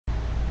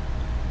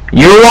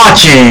You're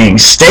watching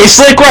Stay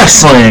Slick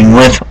Wrestling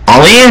with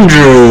Ollie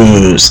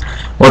Andrews.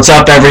 What's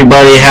up,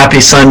 everybody? Happy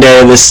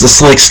Sunday. This is the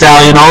Slick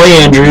Stallion, Ollie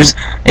Andrews,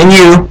 and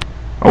you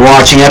are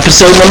watching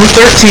episode number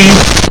 13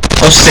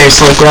 of Stay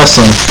Slick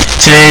Wrestling.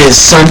 Today is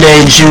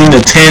Sunday, June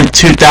the 10th,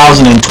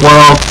 2012.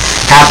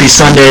 Happy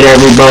Sunday to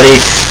everybody.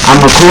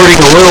 I'm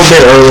recording a little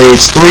bit early.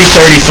 It's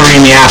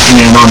 3:33 in the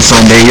afternoon on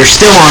Sunday. You're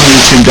still on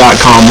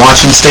YouTube.com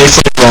watching Stay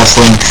Slick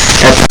Wrestling,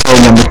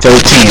 episode number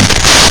 13.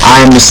 I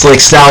am the Slick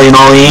Stallion,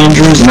 Ollie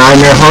Andrews, and I'm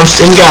your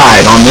host and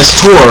guide on this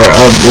tour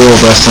of World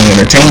Wrestling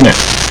Entertainment.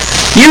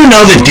 You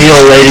know the deal,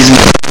 ladies and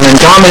gentlemen.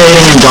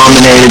 Dominating and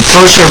dominated.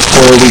 Push or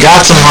pull. We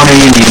got some Hunter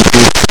you need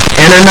to,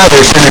 and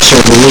another finisher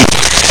of the week.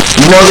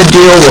 You know the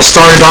deal. We'll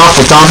start it off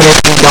with dominating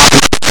and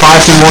dominated.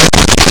 5-1.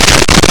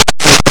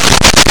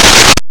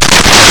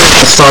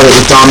 Let's start it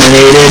with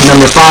dominated.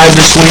 Number 5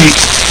 this week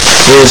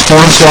is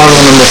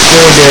Hornswoggle. Number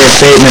 4, Derek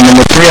Bateman.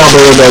 Number 3,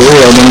 Alberto Del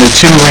Rio. Number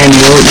 2,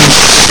 Randy Orton.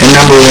 And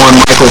number 1,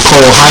 Michael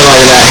Cole. Highlight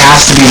of that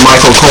has to be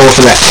Michael Cole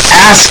for that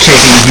ass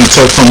kicking he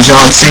took from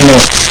John Cena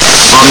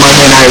on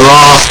Monday Night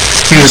Raw.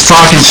 He was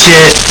talking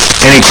shit,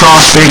 and he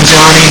crossed Big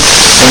Johnny,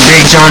 and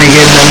Big Johnny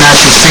gave him that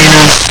match with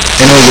Cena,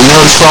 and it was a no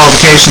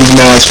disqualifications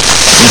match,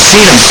 and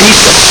Cena beat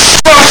the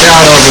fuck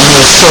out of him. It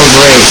was so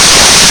great.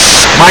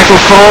 Michael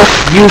Cole,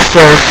 you,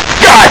 sir,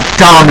 got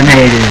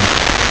dominated.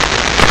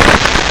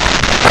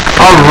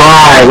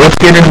 Alright, let's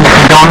get into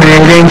some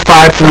dominating.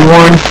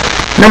 5-1.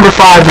 Number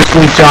 5 this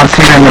week, John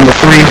Cena. Number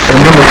 3, and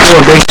number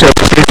 4, Big Show.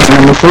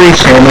 Number 3,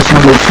 Sheamus.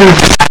 Number 2,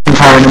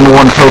 McIntyre. Number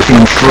 1, Kofi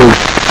and Truth.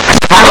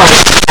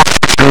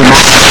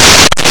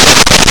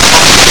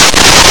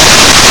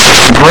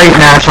 Great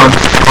match on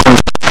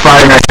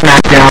Friday Night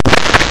SmackDown.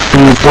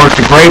 He's worked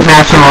a great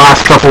match in the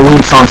last couple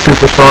weeks on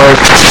Superstars.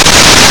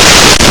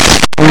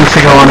 Weeks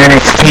ago on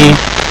NXT.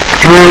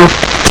 Drew,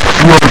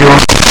 you were doing.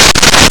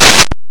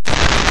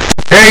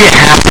 There you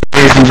have it,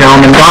 ladies and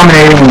gentlemen.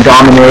 Dominating and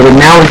dominated.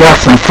 Now we got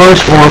some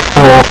push or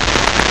pull.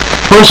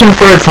 Pushing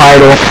for a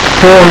title.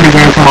 Pulling the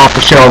game from off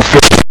the shelves.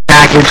 Get the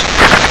package.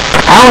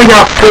 I only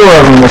got 4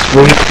 of them this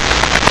week.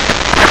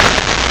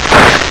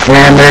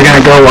 And they're going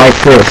to go like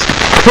this.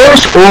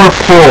 Push or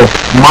pull.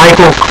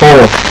 Michael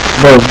Cole.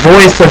 The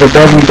voice of the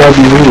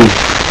WWE.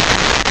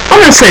 I'm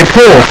going to say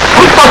pull.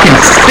 I'm fucking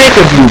sick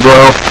of you,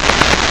 bro.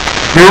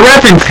 You're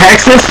repping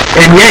Texas,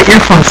 and yet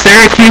you're from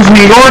Syracuse,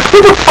 New York?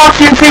 Who the fuck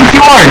do you think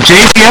you are,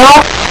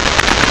 JBL?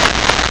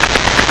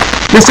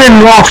 This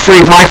isn't Wall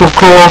Street, Michael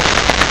Cole.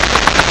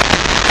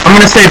 I'm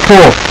gonna say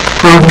pull.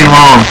 Prove me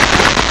wrong.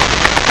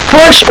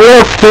 Push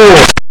or pull?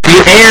 The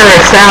Air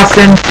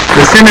Assassin,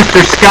 the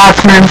Sinister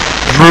Scotsman,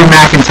 Drew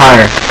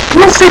McIntyre.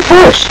 I'm gonna say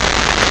push.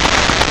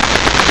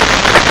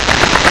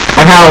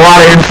 I've had a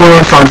lot of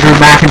influence on Drew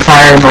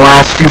McIntyre in the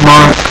last few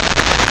months.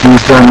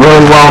 He's done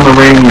really well in the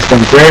ring. He's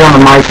done great on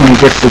the mic when he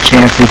gets the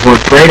chance. He's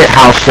worked great at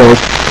house shows.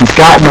 He's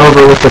gotten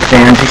over with the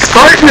fans. He's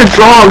starting to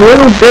draw a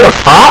little bit of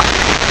pop.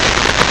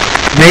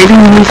 Maybe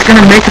he's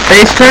going to make a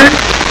face turn,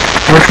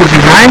 which would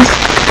be nice,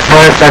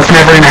 but that's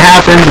never going to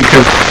happen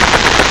because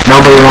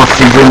nobody wants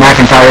to see Drew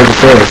McIntyre as a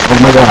face. Oh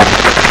my god.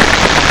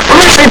 I'm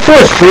going to say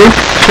push, dude.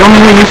 Show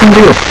me what you can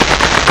do.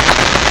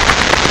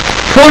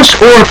 Push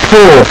or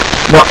pull?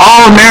 The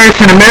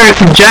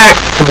All-American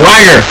Jack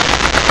Swagger.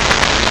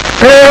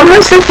 I'm going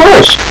to say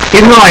push.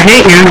 Even though I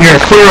hate you and you're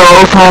a clear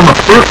Oklahoma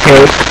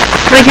fruitcake,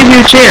 I'm going to give you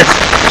a chance,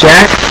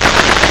 Jack.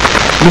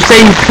 You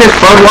say you piss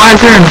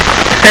Budweiser and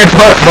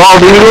headbutt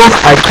bald eagles?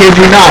 I kid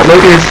you not.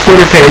 Look at his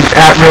Twitter page,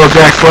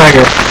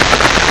 @RealJackSwagger.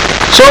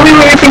 Show me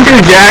what you can do,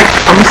 Jack.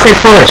 I'm going to say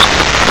push.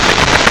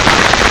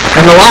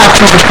 And the last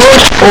one,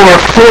 push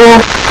or pull,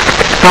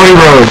 Cody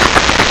Rhodes.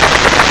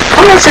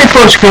 I'm going to say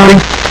push,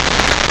 Cody.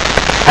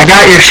 I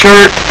got your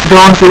shirt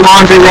going through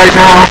laundry right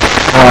now.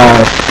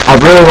 I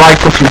really like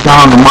what you've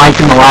done on the mic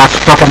in the last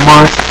couple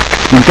months.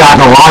 You've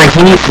gotten a lot of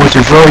heat, which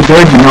is really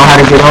good. You know how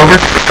to get over.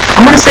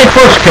 I'm going to say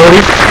push,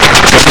 Cody.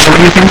 That's what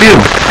you can do.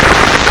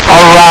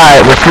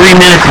 Alright, we're 3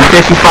 minutes and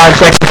 55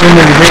 seconds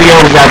into the video.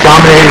 We got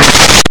dominated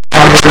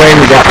out of the way.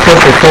 We got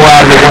push or pull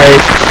out of the way.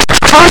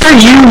 Hunter,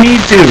 you need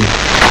to.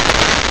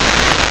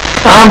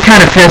 I'm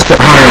kind of pissed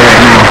at Hunter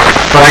right now.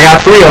 But I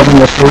got 3 of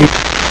them this week.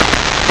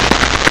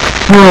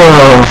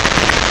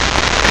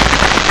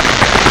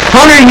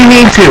 Hunter, you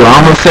need to.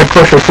 I almost said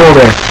push or pull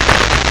there.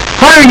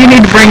 Hunter, you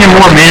need to bring in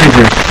more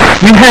managers.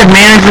 You've had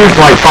managers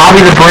like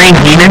Bobby the Brain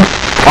Heenan,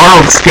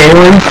 Arnold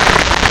Scaling.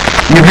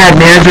 You've had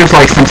managers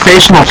like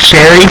Sensational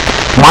Sherry,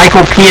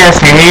 Michael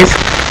P.S. Hayes.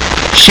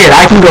 Shit,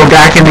 I can go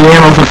back in the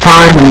annals of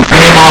time and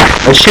name off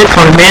a shit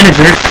ton of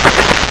managers.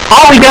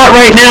 All we got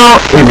right now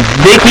is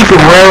Vicky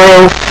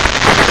Guerrero,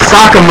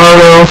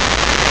 Sakamoto,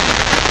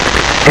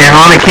 and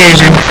on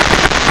occasion,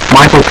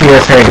 Michael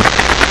P.S. Hayes.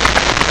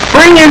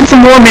 Bring in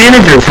some more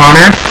managers,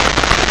 Hunter.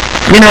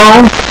 You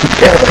know,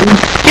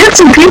 get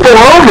some people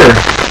over.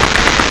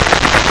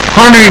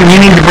 Hunter,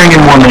 you need to bring in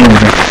more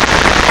managers.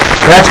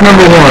 That's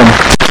number 1.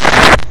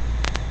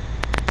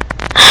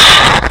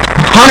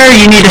 Hunter,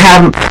 you need to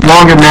have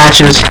longer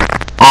matches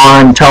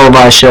on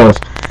televised shows.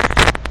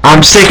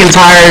 I'm sick and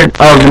tired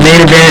of the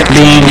main event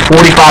being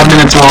 45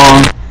 minutes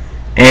long,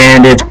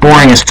 and it's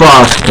boring as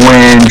fuck.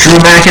 When Drew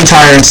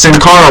McIntyre and Sin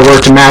Cara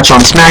worked a match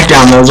on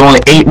SmackDown that was only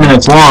 8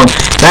 minutes long,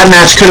 that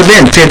match could have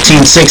been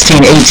 15,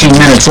 16, 18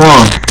 minutes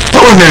long.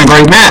 That would have been a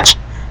great match.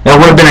 That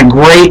would have been a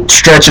great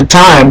stretch of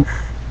time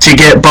to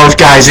get both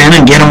guys in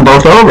and get them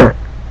both over.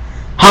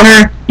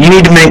 Hunter, you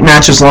need to make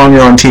matches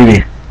longer on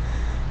TV.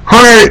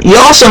 Hunter, you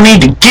also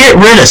need to get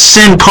rid of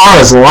Sin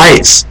Cara's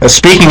lights.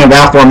 Speaking of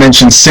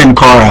aforementioned Sin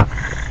Cara,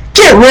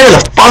 get rid of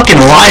the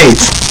fucking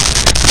lights.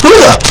 Who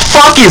the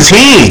fuck is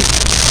he?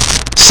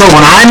 So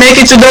when I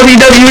make it to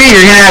WWE,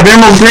 you're gonna have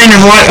emerald green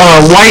and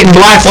white and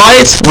black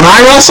lights when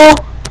I wrestle?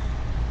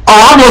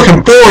 Oh, I'm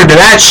looking forward to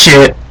that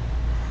shit.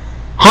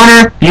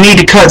 Hunter, you need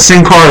to cut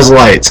Sin Cara's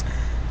lights.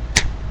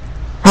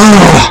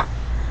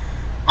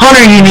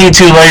 Hunter, you need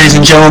to, ladies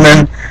and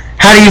gentlemen.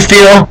 How do you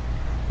feel?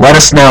 Let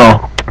us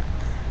know.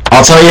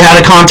 I'll tell you how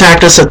to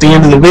contact us at the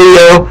end of the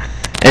video.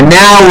 And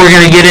now we're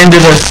going to get into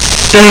the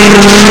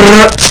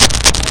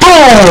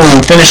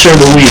boom finisher of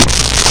the week.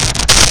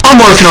 I'm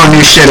working on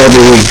new shit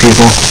every week,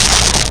 people.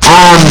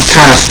 I'm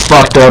kind of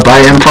fucked up.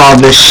 I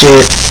improv this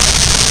shit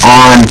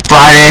on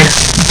Friday.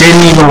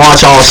 Didn't even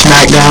watch all of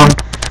SmackDown.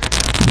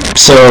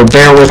 So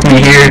bear with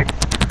me here.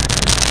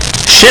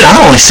 Shit,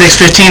 I'm only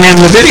 6:15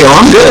 into the video.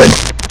 I'm good.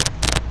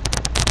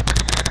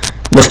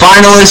 The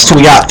finalists,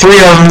 we got 3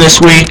 of them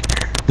this week.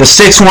 The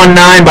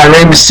 619 by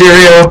Rey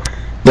Mysterio,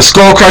 the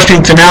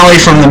skull-crushing finale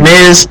from The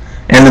Miz,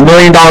 and the $1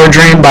 Million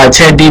Dream by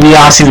Ted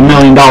DiBiase, the $1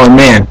 Million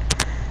Man.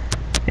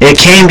 It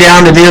came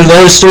down to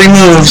those 3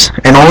 moves,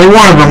 and only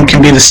one of them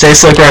can be the Stay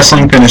Slick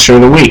Wrestling finisher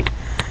of the week.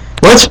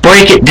 Let's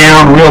break it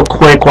down real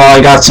quick while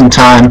I got some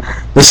time.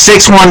 The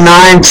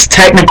 619's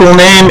technical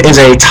name is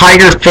a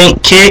Tiger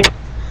Feint Kick.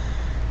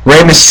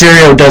 Rey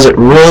Mysterio does it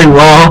really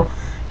well.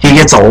 He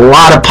gets a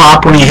lot of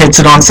pop when he hits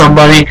it on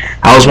somebody.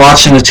 I was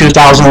watching the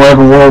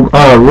 2011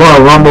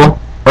 Royal Rumble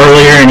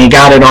earlier, and he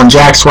got it on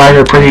Jack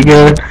Swagger pretty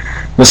good.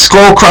 The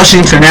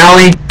skull-crushing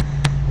finale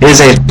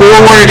is a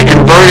forward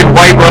inverted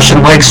white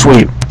Russian leg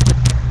sweep.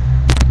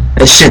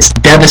 This shit's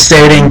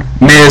devastating.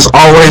 Miz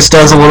always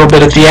does a little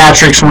bit of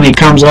theatrics when he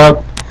comes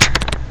up.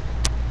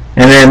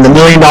 And then the $1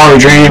 Million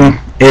Dream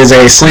is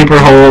a sleeper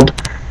hold.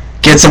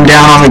 Gets him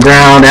down on the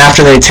ground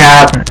after they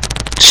tap.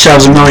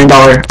 Shoves $1 million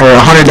or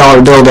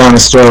 $100 bill down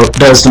his throat.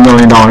 Does the $1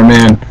 Million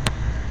Man.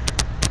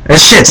 That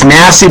shit's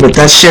nasty, but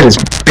that shit is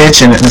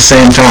bitching at the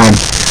same time.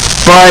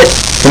 But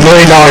the $1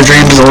 Million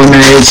Dream is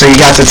eliminated. So you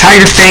got the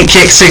Tiger Feint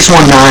Kick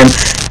 619,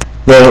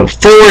 the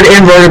forward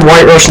inverted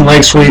white Russian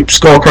leg sweep,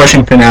 skull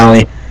crushing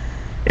finale.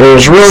 It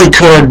was really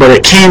good, but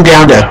it came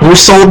down to who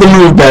sold the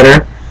move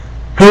better,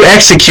 who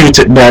executes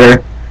it better,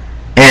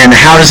 and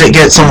how does it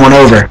get someone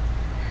over.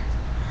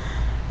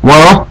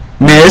 Well,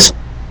 Miz,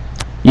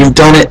 you've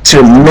done it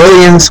to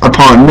millions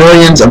upon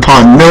millions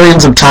upon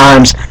millions of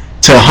times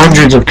to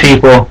hundreds of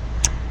people,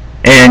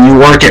 and you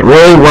work it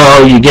really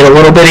well. You get a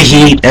little bit of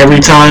heat every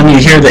time you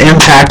hear the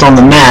impact on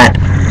the mat.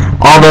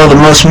 Although the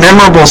most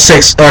memorable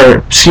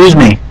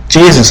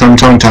I'm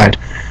tongue-tied.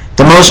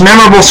 The most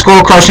memorable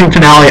skull-crushing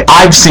finale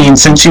I've seen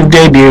since you've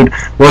debuted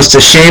was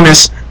to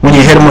Sheamus when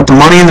you hit him with the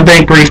Money in the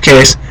Bank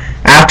briefcase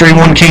after he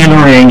won King of the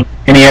Ring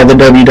and he had the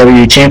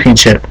WWE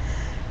Championship.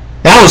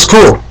 That was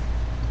cool.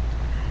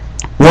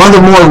 One of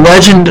the more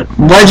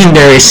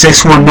legendary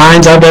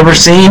 619s I've ever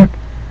seen.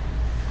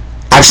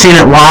 I've seen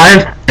it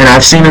live, and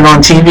I've seen it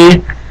on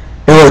TV.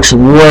 It looks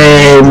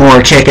way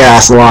more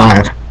kick-ass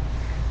live.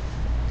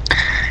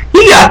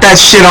 He got that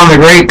shit on the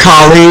Great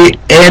Khali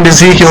and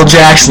Ezekiel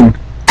Jackson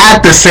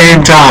at the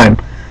same time.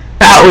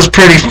 That was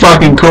pretty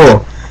fucking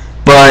cool.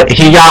 But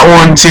he got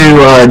one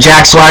to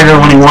Jack Swagger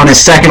when he won his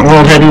 2nd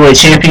World Heavyweight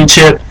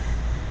Championship.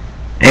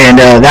 And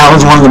that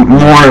was one of the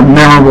more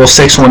memorable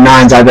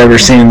 619s I've ever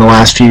seen in the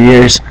last few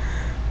years.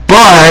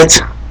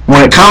 But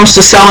when it comes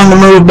to selling the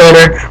move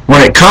better,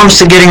 when it comes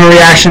to getting a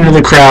reaction to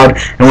the crowd,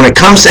 and when it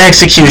comes to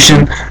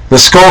execution, the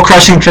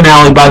skull-crushing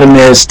finale by The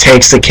Miz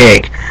takes the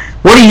cake.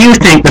 What do you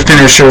think the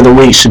finisher of the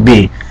week should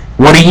be?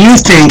 What do you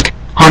think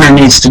Hunter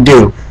needs to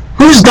do?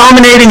 Who's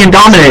dominating and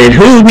dominated?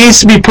 Who needs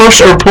to be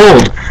pushed or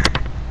pulled?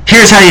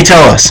 Here's how you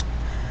tell us.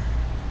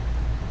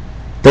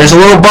 There's a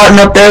little button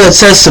up there that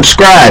says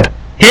subscribe.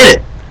 Hit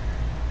it.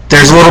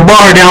 There's a little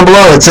bar down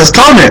below that says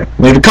comment.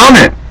 Leave a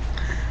comment.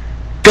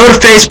 Go to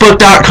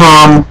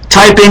facebook.com,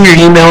 type in your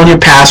email and your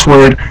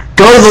password,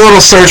 go to the little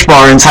search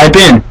bar and type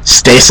in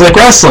Stay Slick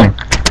Wrestling.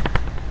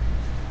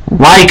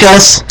 Like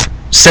us,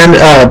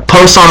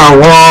 post on our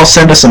wall,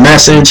 send us a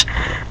message.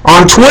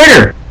 On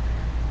Twitter,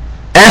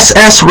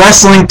 SS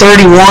Wrestling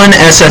 31,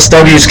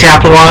 SSW is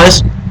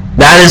capitalized.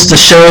 That is the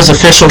show's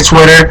official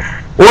Twitter.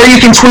 Or you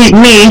can tweet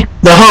me,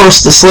 the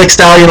host, the Slick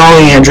Stallion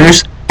Ollie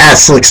Andrews, at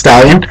Slick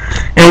Stallion,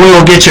 and we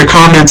will get your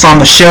comments on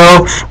the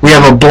show. We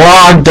have a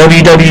blog,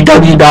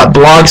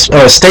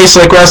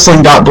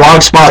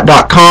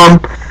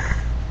 stayslickwrestling.blogspot.com.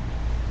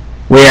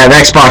 We have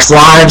Xbox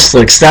Live,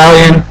 Slick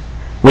Stallion.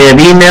 We have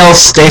emails,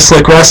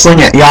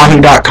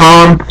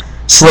 stayslickwrestling@yahoo.com,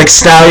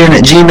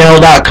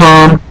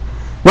 slickstallion@gmail.com.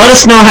 Let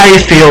us know how you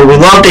feel. We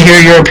love to hear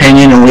your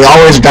opinion, and we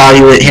always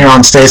value it here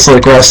on Stay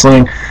Slick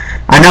Wrestling.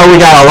 I know we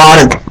got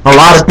a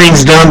lot of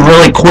things done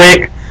really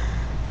quick.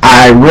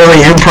 I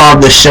really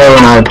improv this show,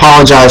 and I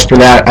apologize for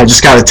that. I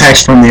just got a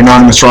text from the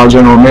anonymous Raw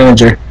General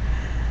Manager.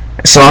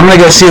 So I'm going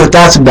to go see what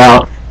that's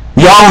about.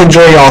 Y'all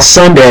enjoy y'all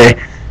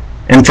Sunday.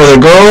 And for the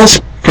girls,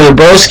 for the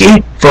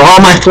broski, for all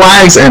my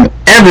flags, and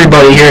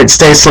everybody here at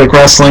Stay Slick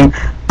Wrestling,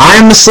 I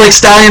am the Slick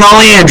Stallion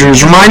Ollie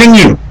Andrews reminding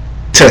you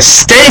to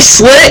stay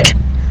slick.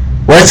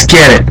 Let's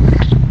get it.